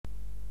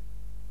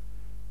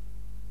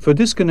For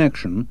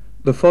disconnection,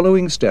 the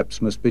following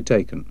steps must be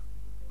taken.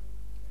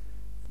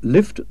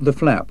 Lift the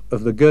flap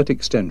of the girt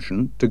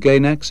extension to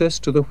gain access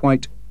to the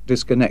white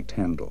disconnect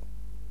handle,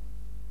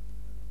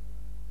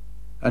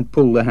 and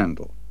pull the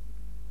handle.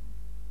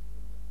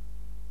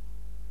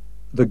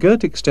 The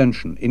girt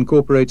extension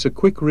incorporates a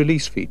quick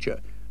release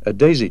feature, a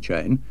daisy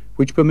chain,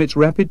 which permits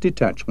rapid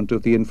detachment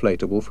of the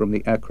inflatable from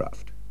the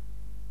aircraft.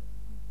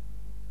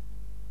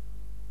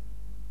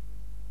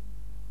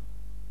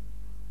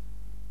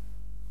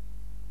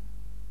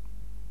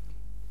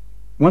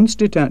 Once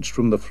detached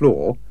from the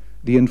floor,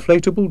 the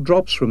inflatable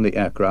drops from the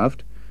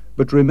aircraft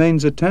but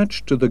remains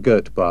attached to the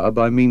girt bar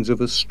by means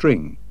of a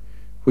string,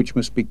 which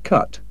must be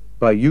cut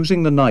by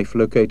using the knife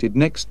located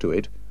next to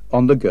it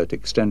on the girt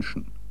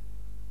extension.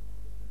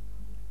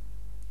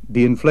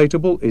 The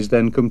inflatable is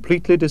then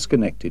completely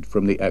disconnected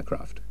from the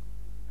aircraft.